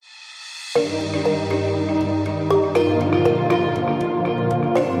Hi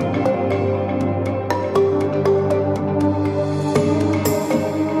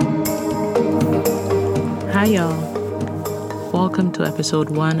y'all. Welcome to episode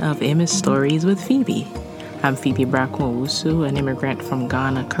 1 of Amos Stories with Phoebe. I'm Phoebe Brackmo-Wusu, an immigrant from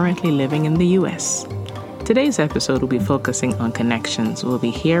Ghana currently living in the US. Today's episode will be focusing on connections. We'll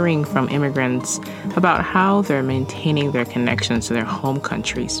be hearing from immigrants about how they're maintaining their connections to their home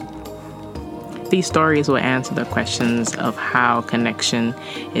countries. These stories will answer the questions of how connection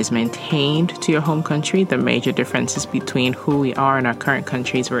is maintained to your home country, the major differences between who we are in our current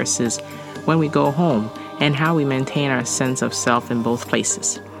countries versus when we go home, and how we maintain our sense of self in both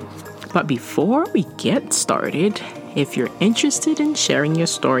places. But before we get started, if you're interested in sharing your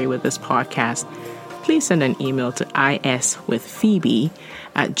story with this podcast, please send an email to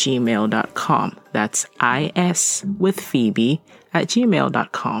iswithphoebe@gmail.com. That's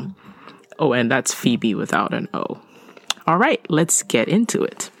iswithphoebe@gmail.com. Oh, and that's Phoebe without an O. All right, let's get into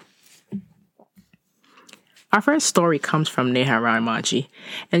it. Our first story comes from Neha Ramaji,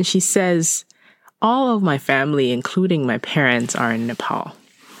 and she says, all of my family, including my parents, are in Nepal.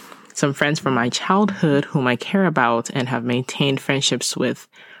 Some friends from my childhood whom I care about and have maintained friendships with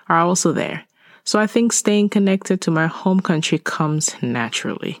are also there. So I think staying connected to my home country comes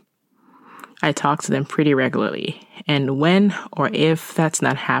naturally. I talk to them pretty regularly, and when or if that's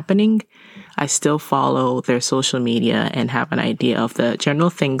not happening, I still follow their social media and have an idea of the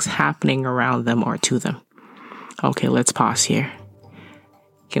general things happening around them or to them. Okay, let's pause here.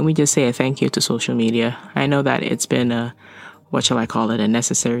 Can we just say a thank you to social media? I know that it's been a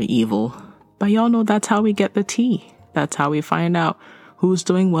necessary evil. But y'all know that's how we get the tea. That's how we find out who's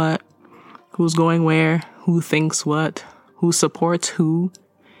doing what, who's going where, who thinks what, who supports who.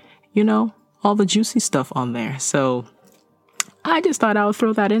 You know, all the juicy stuff on there. So I just thought I would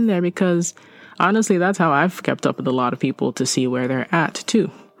throw that in there because honestly, that's how I've kept up with a lot of people to see where they're at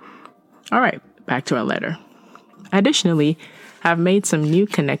too. All right, back to our letter. Additionally, I've made some new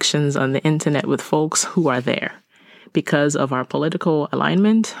connections on the internet with folks who are there because of our political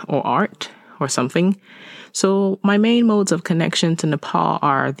alignment or art or something. So my main modes of connection to Nepal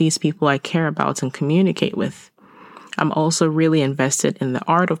are these people I care about and communicate with. I'm also really invested in the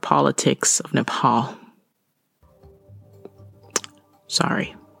art of politics of Nepal.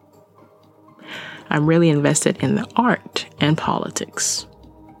 I'm really invested in the art and politics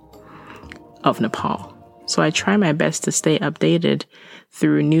of Nepal. So I try my best to stay updated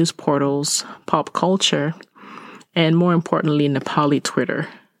through news portals, pop culture, and more importantly, Nepali Twitter.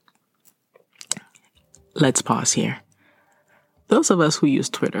 Let's pause here. Those of us who use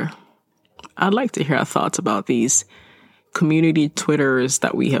Twitter, I'd like to hear our thoughts about these community Twitters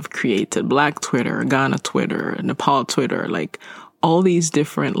that we have created. Black Twitter, Ghana Twitter, Nepal Twitter, like all these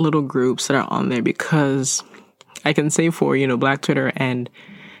different little groups that are on there, because I can say for, Black Twitter and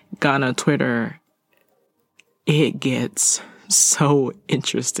Ghana Twitter, it gets so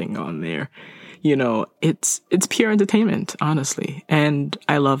interesting on there. It's pure entertainment, honestly. And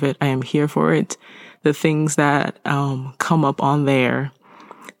I love it. I am here for it. The things that come up on there,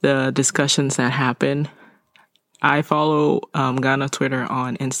 the discussions that happen. I follow Ghana Twitter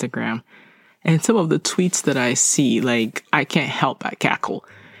on Instagram. And some of the tweets that I see, like, I can't help but cackle.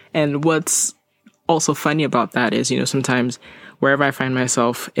 And what's also funny about that is, sometimes wherever I find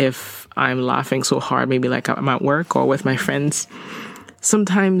myself, if I'm laughing so hard, maybe like I'm at work or with my friends,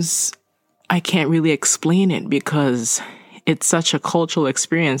 sometimes I can't really explain it because it's such a cultural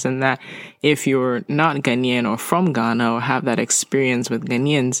experience, and that if you're not Ghanaian or from Ghana or have that experience with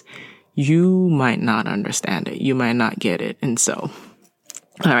Ghanaians, you might not understand it. You might not get it. And so,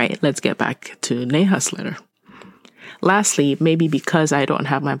 all right, let's get back to Neha's letter. Lastly, maybe because I don't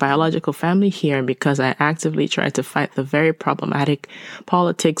have my biological family here and because I actively try to fight the very problematic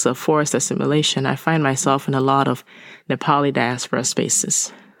politics of forced assimilation, I find myself in a lot of Nepali diaspora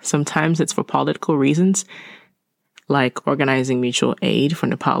spaces. Sometimes it's for political reasons, like organizing mutual aid for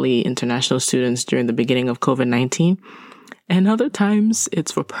Nepali international students during the beginning of COVID-19. And other times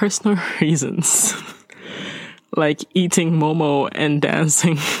it's for personal reasons, like eating momo and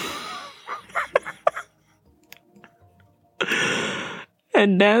dancing.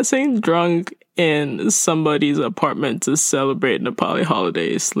 And dancing drunk in somebody's apartment to celebrate Nepali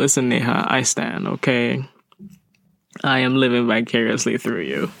holidays. Listen, Neha, I stand, okay? I am living vicariously through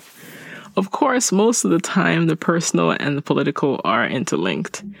you. Of course, most of the time, the personal and the political are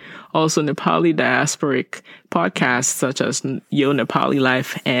interlinked. Also, Nepali diasporic podcasts such as Yo Nepali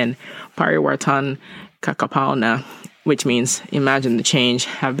Life and Pariwartan Kakapauna, which means Imagine the Change,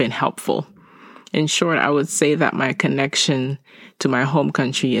 have been helpful. In short, I would say that my connection to my home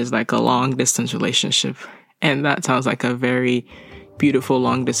country is like a long distance relationship. And that sounds like a very beautiful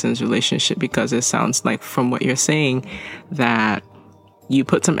long distance relationship, because it sounds like, from what you're saying, that you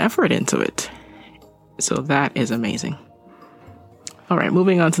put some effort into it. So that is amazing. All right,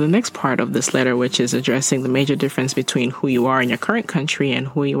 moving on to the next part of this letter, which is addressing the major difference between who you are in your current country and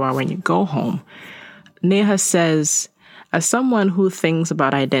who you are when you go home. Neha says, as someone who thinks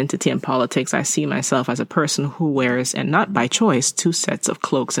about identity and politics, I see myself as a person who wears, and not by choice, two sets of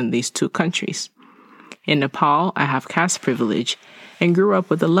cloaks in these two countries. In Nepal, I have caste privilege and grew up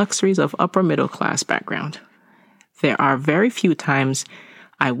with the luxuries of upper middle class background. There are very few times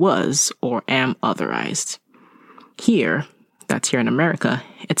I was or am otherized. Here, that's here in America,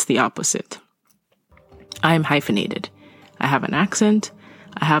 it's the opposite. I am hyphenated. I have an accent,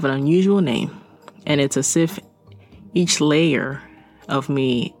 I have an unusual name, and it's as if each layer of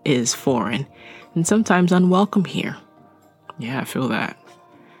me is foreign and sometimes unwelcome here. Yeah, I feel that.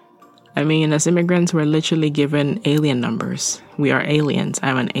 I mean, as immigrants, we're literally given alien numbers. We are aliens.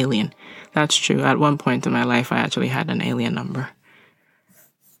 I'm an alien. That's true. At one point in my life, I actually had an alien number.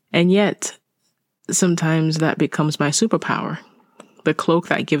 And yet, sometimes that becomes my superpower, the cloak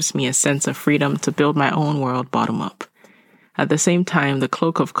that gives me a sense of freedom to build my own world bottom up. At the same time, the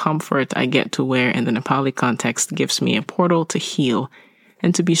cloak of comfort I get to wear in the Nepali context gives me a portal to heal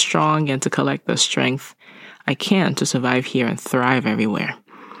and to be strong and to collect the strength I can to survive here and thrive everywhere.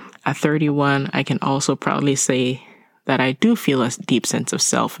 At 31, I can also proudly say that I do feel a deep sense of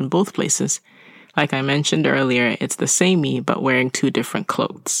self in both places. Like I mentioned earlier, it's the same me, but wearing two different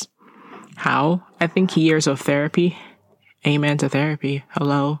clothes. How? I think years of therapy. Amen to therapy.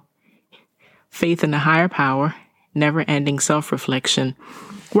 Hello. Faith in a higher power, never-ending self-reflection,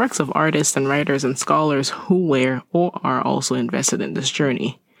 works of artists and writers and scholars who wear or are also invested in this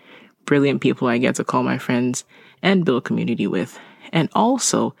journey. Brilliant people I get to call my friends and build community with. And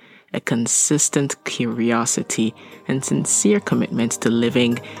also a consistent curiosity and sincere commitment to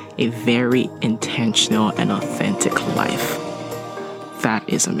living a very intentional and authentic life. That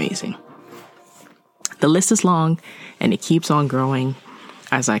is amazing. The list is long and it keeps on growing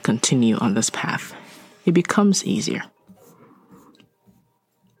as I continue on this path. It becomes easier.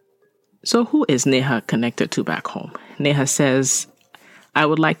 So who is Neha connected to back home? Neha says, I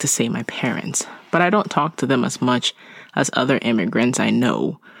would like to say my parents, but I don't talk to them as much as other immigrants I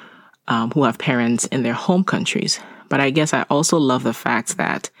know who have parents in their home countries. But I guess I also love the fact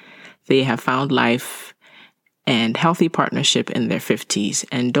that they have found life and healthy partnership in their 50s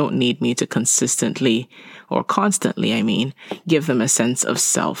and don't need me to constantly, give them a sense of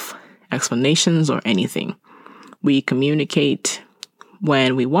self, explanations, or anything. We communicate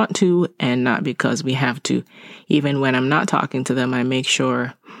when we want to and not because we have to. Even when I'm not talking to them, I make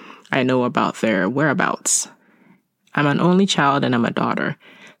sure I know about their whereabouts. I'm an only child and I'm a daughter.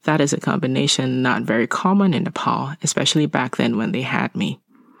 That is a combination not very common in Nepal, especially back then when they had me.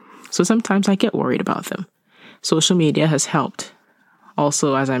 So sometimes I get worried about them. Social media has helped.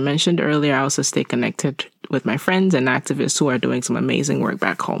 Also, as I mentioned earlier, I also stay connected with my friends and activists who are doing some amazing work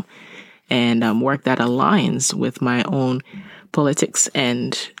back home and work that aligns with my own politics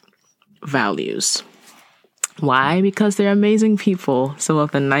and values. Why? Because they're amazing people, some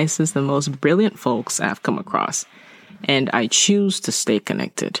of the nicest and most brilliant folks I've come across. And I choose to stay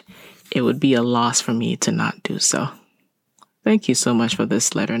connected. It would be a loss for me to not do so. Thank you so much for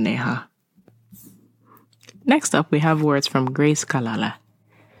this letter, Neha. Next up, we have words from Grace Kalala.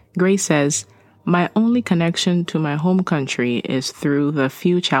 Grace says, my only connection to my home country is through the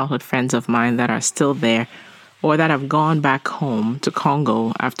few childhood friends of mine that are still there or that have gone back home to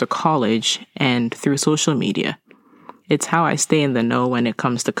Congo after college and through social media. It's how I stay in the know when it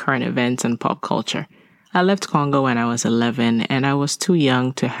comes to current events and pop culture. I left Congo when I was 11 and I was too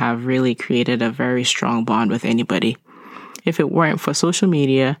young to have really created a very strong bond with anybody. If it weren't for social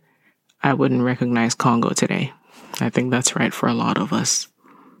media, I wouldn't recognize Congo today. I think that's right for a lot of us.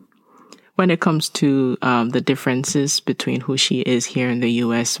 When it comes to the differences between who she is here in the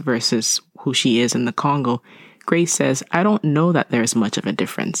U.S. versus who she is in the Congo, Grace says, I don't know that there's much of a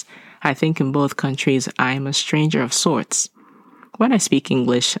difference. I think in both countries, I am a stranger of sorts. When I speak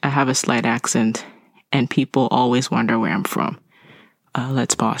English, I have a slight accent, and people always wonder where I'm from.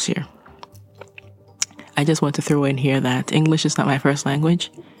 Let's pause here. I just want to throw in here that English is not my first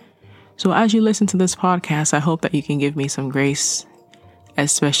language. So as you listen to this podcast, I hope that you can give me some grace,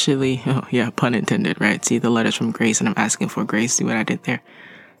 especially, pun intended, right? See the letters from Grace and I'm asking for grace. See what I did there?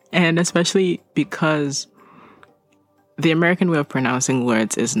 And especially because the American way of pronouncing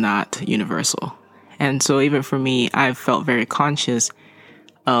words is not universal. And so even for me, I've felt very conscious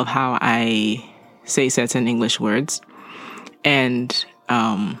of how I say certain English words. And,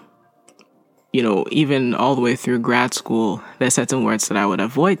 even all the way through grad school, there's certain words that I would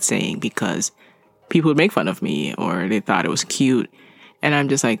avoid saying because people would make fun of me or they thought it was cute. And I'm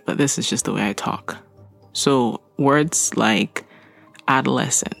just like, but this is just the way I talk. So words like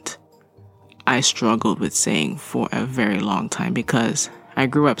adolescent, I struggled with saying for a very long time because I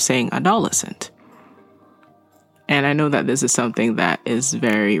grew up saying adolescent. And I know that this is something that is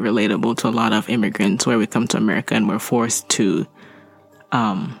very relatable to a lot of immigrants where we come to America and we're forced to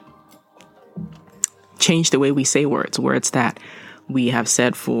change the way we say words that we have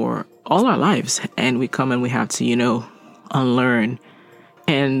said for all our lives. And we come and we have to, unlearn.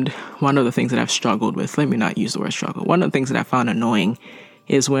 And one of the things that I've struggled with, let me not use the word struggle. One of the things that I found annoying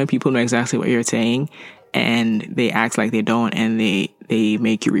is when people know exactly what you're saying and they act like they don't and they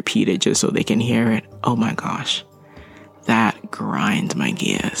make you repeat it just so they can hear it. Oh my gosh. That grinds my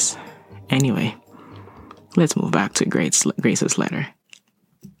gears. Anyway, let's move back to Grace's letter.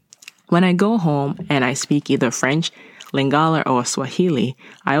 When I go home and I speak either French, Lingala, or Swahili,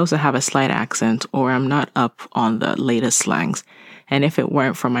 I also have a slight accent or I'm not up on the latest slangs. And if it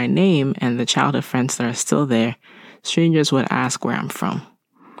weren't for my name and the childhood friends that are still there, strangers would ask where I'm from.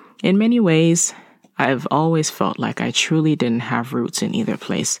 In many ways, I've always felt like I truly didn't have roots in either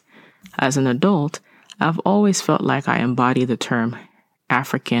place. As an adult, I've always felt like I embody the term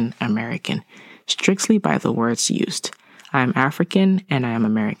African American, strictly by the words used. I am African and I am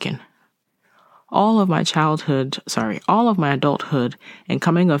American. All of my adulthood and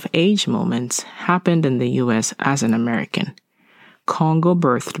coming of age moments happened in the U.S. as an American. Congo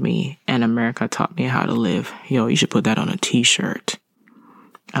birthed me and America taught me how to live. Yo, you should put that on a t-shirt.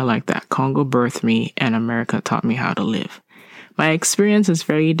 I like that. Congo birthed me and America taught me how to live. My experience is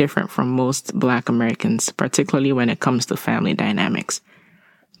very different from most Black Americans, particularly when it comes to family dynamics.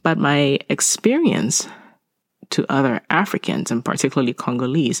 But my experience to other Africans, and particularly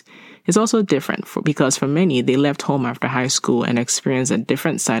Congolese, is also different because for many, they left home after high school and experienced a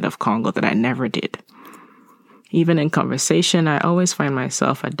different side of Congo that I never did. Even in conversation, I always find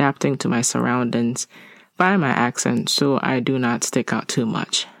myself adapting to my surroundings by my accent so I do not stick out too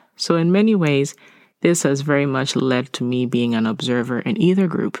much. So in many ways, this has very much led to me being an observer in either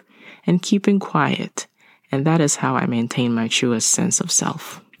group and keeping quiet, and that is how I maintain my truest sense of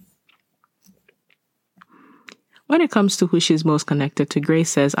self. When it comes to who she's most connected to, Grace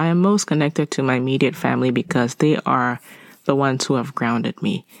says, I am most connected to my immediate family because they are the ones who have grounded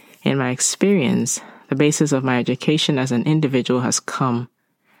me. In my experience, the basis of my education as an individual has come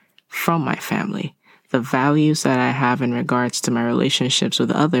from my family. The values that I have in regards to my relationships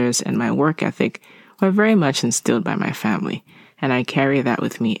with others and my work ethic were very much instilled by my family, and I carry that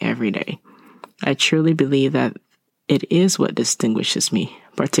with me every day. I truly believe that it is what distinguishes me,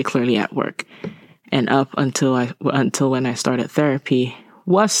 particularly at work. And up until when I started therapy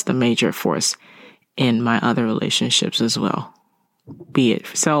was the major force in my other relationships as well, be it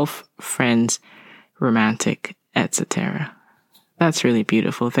self, friends, romantic, etc. That's really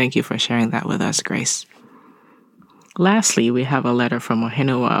beautiful. Thank you for sharing that with us, Grace. Lastly, we have a letter from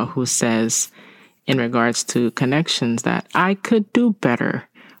Ohinua who says, in regards to connections, that I could do better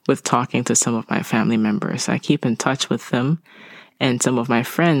with talking to some of my family members. I keep in touch with them and some of my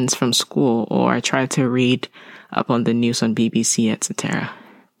friends from school, or I try to read up on the news on BBC, etc.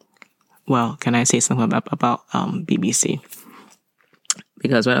 Well, can I say something about BBC?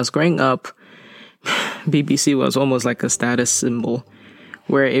 Because when I was growing up, BBC was almost like a status symbol,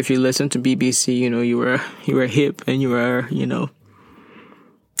 where if you listen to BBC, you were hip and you were,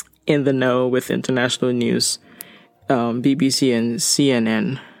 in the know with international news. BBC and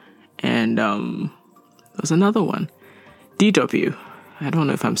CNN, and there was another one. DW. I don't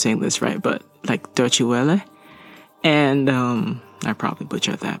know if I'm saying this right, but like Deutsche Welle. And I probably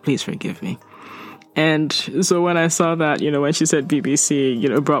butchered that. Please forgive me. And so when I saw that, when she said BBC,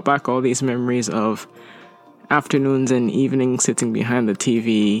 it brought back all these memories of afternoons and evenings sitting behind the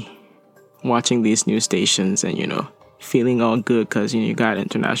TV, watching these news stations and, feeling all good because, you got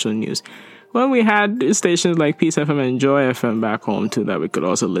international news. When we had stations like Peace FM and Joy FM back home too, that we could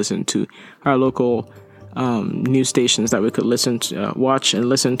also listen to, our local news stations that we could listen to, watch and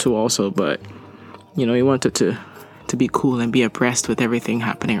listen to also. But, we wanted to be cool and be abreast with everything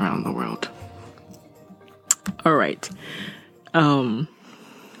happening around the world. All right.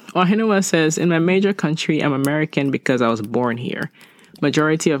 Ohinua says, in my major country, I'm American because I was born here.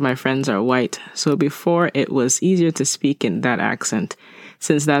 Majority of my friends are white, so before it was easier to speak in that accent,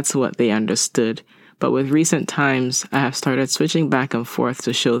 since that's what they understood. But with recent times, I have started switching back and forth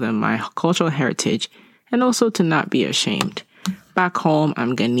to show them my cultural heritage and also to not be ashamed. back home,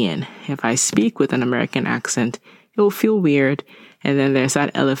 I'm Ghanaian. If I speak with an American accent, it will feel weird. And then there's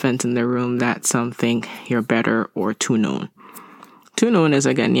that elephant in the room that some think you're better or too known. Too known is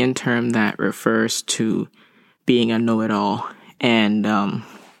a Ghanaian term that refers to being a know-it-all. And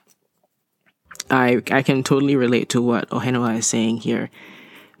I can totally relate to what Ohenua is saying here.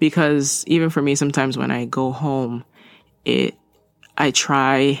 Because even for me, sometimes when I go home, I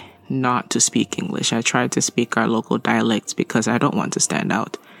try not to speak English. I try to speak our local dialects because I don't want to stand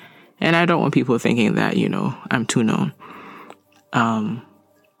out. And I don't want people thinking that, I'm too known. And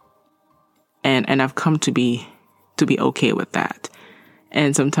I've come to be okay with that.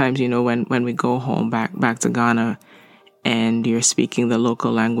 And sometimes, when we go home back to Ghana and you're speaking the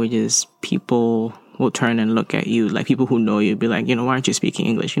local languages, people will turn and look at you, like people who know you, be like, why aren't you speaking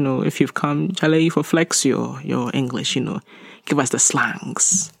English? If you've come, chale for flex your English, give us the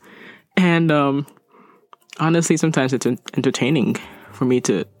slangs. And honestly, sometimes it's entertaining for me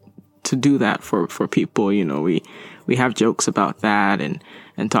to do that for people. We have jokes about that and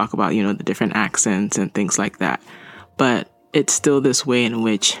talk about, the different accents and things like that. But it's still this way in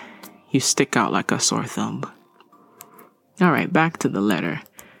which you stick out like a sore thumb. All right, back to the letter.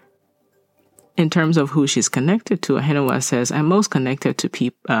 In terms of who she's connected to, Ohenua says, I'm most connected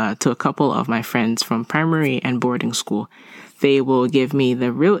to a couple of my friends from primary and boarding school. They will give me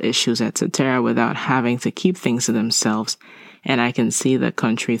the real issues, etc., without having to keep things to themselves, and I can see the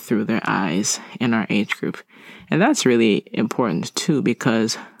country through their eyes in our age group. And that's really important, too,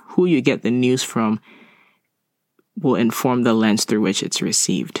 because who you get the news from will inform the lens through which it's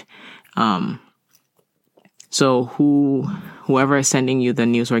received. So whoever is sending you the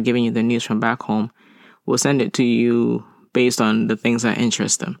news or giving you the news from back home will send it to you based on the things that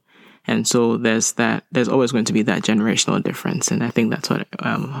interest them. And so there's always going to be that generational difference. And I think that's what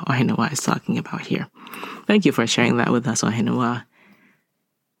Ohenua is talking about here. Thank you for sharing that with us, Ohenua.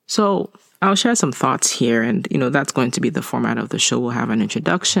 So I'll share some thoughts here. And, that's going to be the format of the show. We'll have an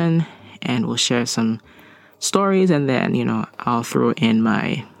introduction and we'll share some stories. And then, I'll throw in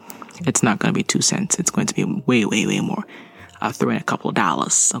it's not going to be 2 cents. It's going to be way, way, way more. I'll throw in a couple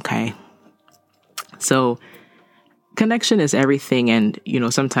dollars. Okay. So connection is everything. And,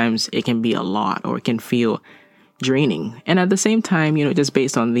 sometimes it can be a lot or it can feel draining. And at the same time, just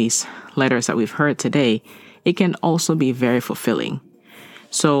based on these letters that we've heard today, it can also be very fulfilling.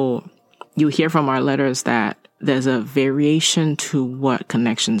 So you hear from our letters that there's a variation to what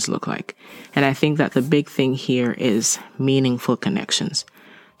connections look like. And I think that the big thing here is meaningful connections.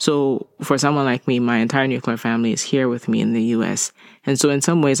 So for someone like me, my entire nuclear family is here with me in the U.S. And so in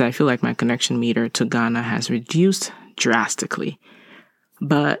some ways, I feel like my connection meter to Ghana has reduced drastically.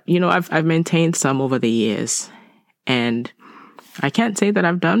 But, I've maintained some over the years. And I can't say that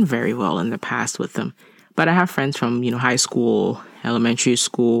I've done very well in the past with them. But I have friends from, high school, elementary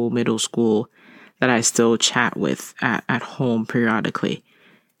school, middle school that I still chat with at home periodically.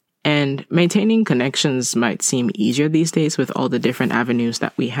 And maintaining connections might seem easier these days with all the different avenues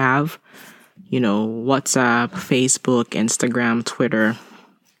that we have, WhatsApp, Facebook, Instagram, Twitter.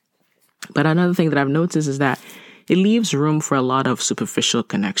 But another thing that I've noticed is that it leaves room for a lot of superficial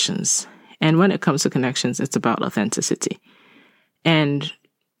connections. And when it comes to connections, it's about authenticity. And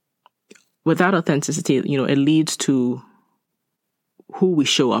without authenticity, it leads to who we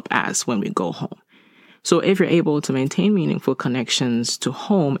show up as when we go home. So if you're able to maintain meaningful connections to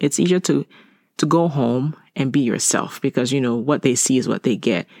home, it's easier to go home and be yourself because, what they see is what they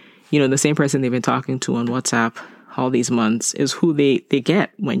get. The same person they've been talking to on WhatsApp all these months is who they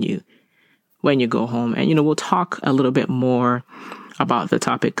get when you go home. And, we'll talk a little bit more about the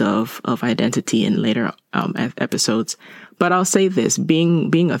topic of identity in later episodes. But I'll say this,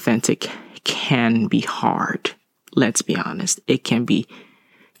 being authentic can be hard. Let's be honest. It can be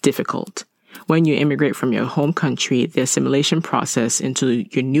difficult. When you immigrate from your home country, the assimilation process into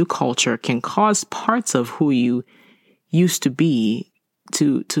your new culture can cause parts of who you used to be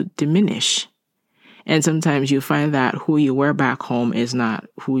to diminish. And sometimes you find that who you were back home is not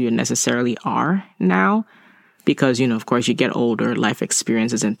who you necessarily are now because, of course, you get older, life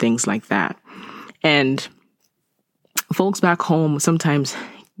experiences and things like that. And folks back home, sometimes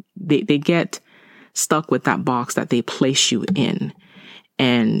they get stuck with that box that they place you in.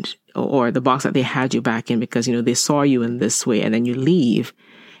 Or the box that they had you back in because, they saw you in this way and then you leave.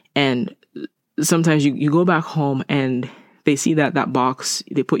 And sometimes you go back home and they see that box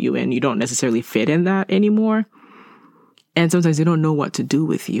they put you in, you don't necessarily fit in that anymore. And sometimes they don't know what to do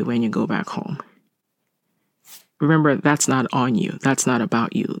with you when you go back home. Remember, that's not on you. That's not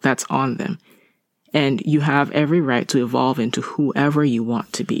about you. That's on them. And you have every right to evolve into whoever you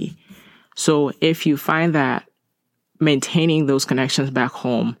want to be. So if you find that maintaining those connections back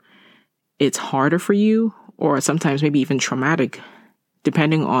home, it's harder for you, or sometimes maybe even traumatic,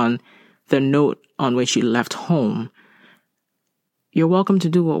 depending on the note on which you left home, you're welcome to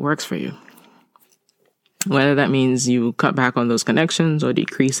do what works for you. Whether that means you cut back on those connections or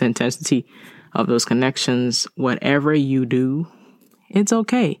decrease the intensity of those connections, whatever you do, it's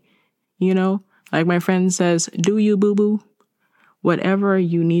okay. You know, like my friend says, do you, boo-boo? Whatever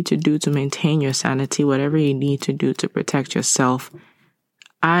you need to do to maintain your sanity, whatever you need to do to protect yourself,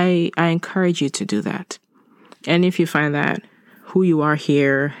 I encourage you to do that. And if you find that who you are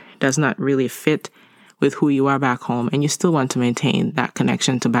here does not really fit with who you are back home, and you still want to maintain that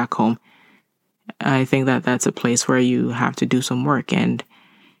connection to back home, I think that that's a place where you have to do some work, and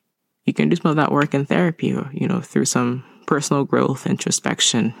you can do some of that work in therapy or, through some personal growth,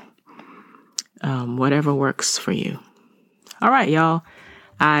 introspection, whatever works for you. All right, y'all.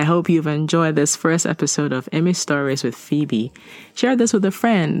 I hope you've enjoyed this first episode of Emmy Stories with Phoebe. Share this with a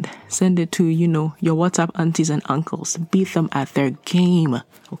friend. Send it to, your WhatsApp aunties and uncles. Beat them at their game,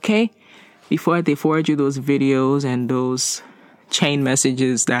 okay? Before they forward you those videos and those chain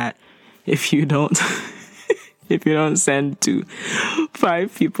messages that if you don't send to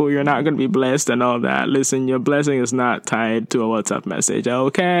 5 people, you're not going to be blessed and all that. Listen, your blessing is not tied to a WhatsApp message,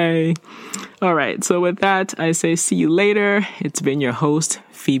 okay? All right, so with that, I say see you later. It's been your host,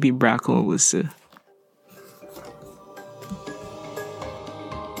 Phoebe Brackelwusu.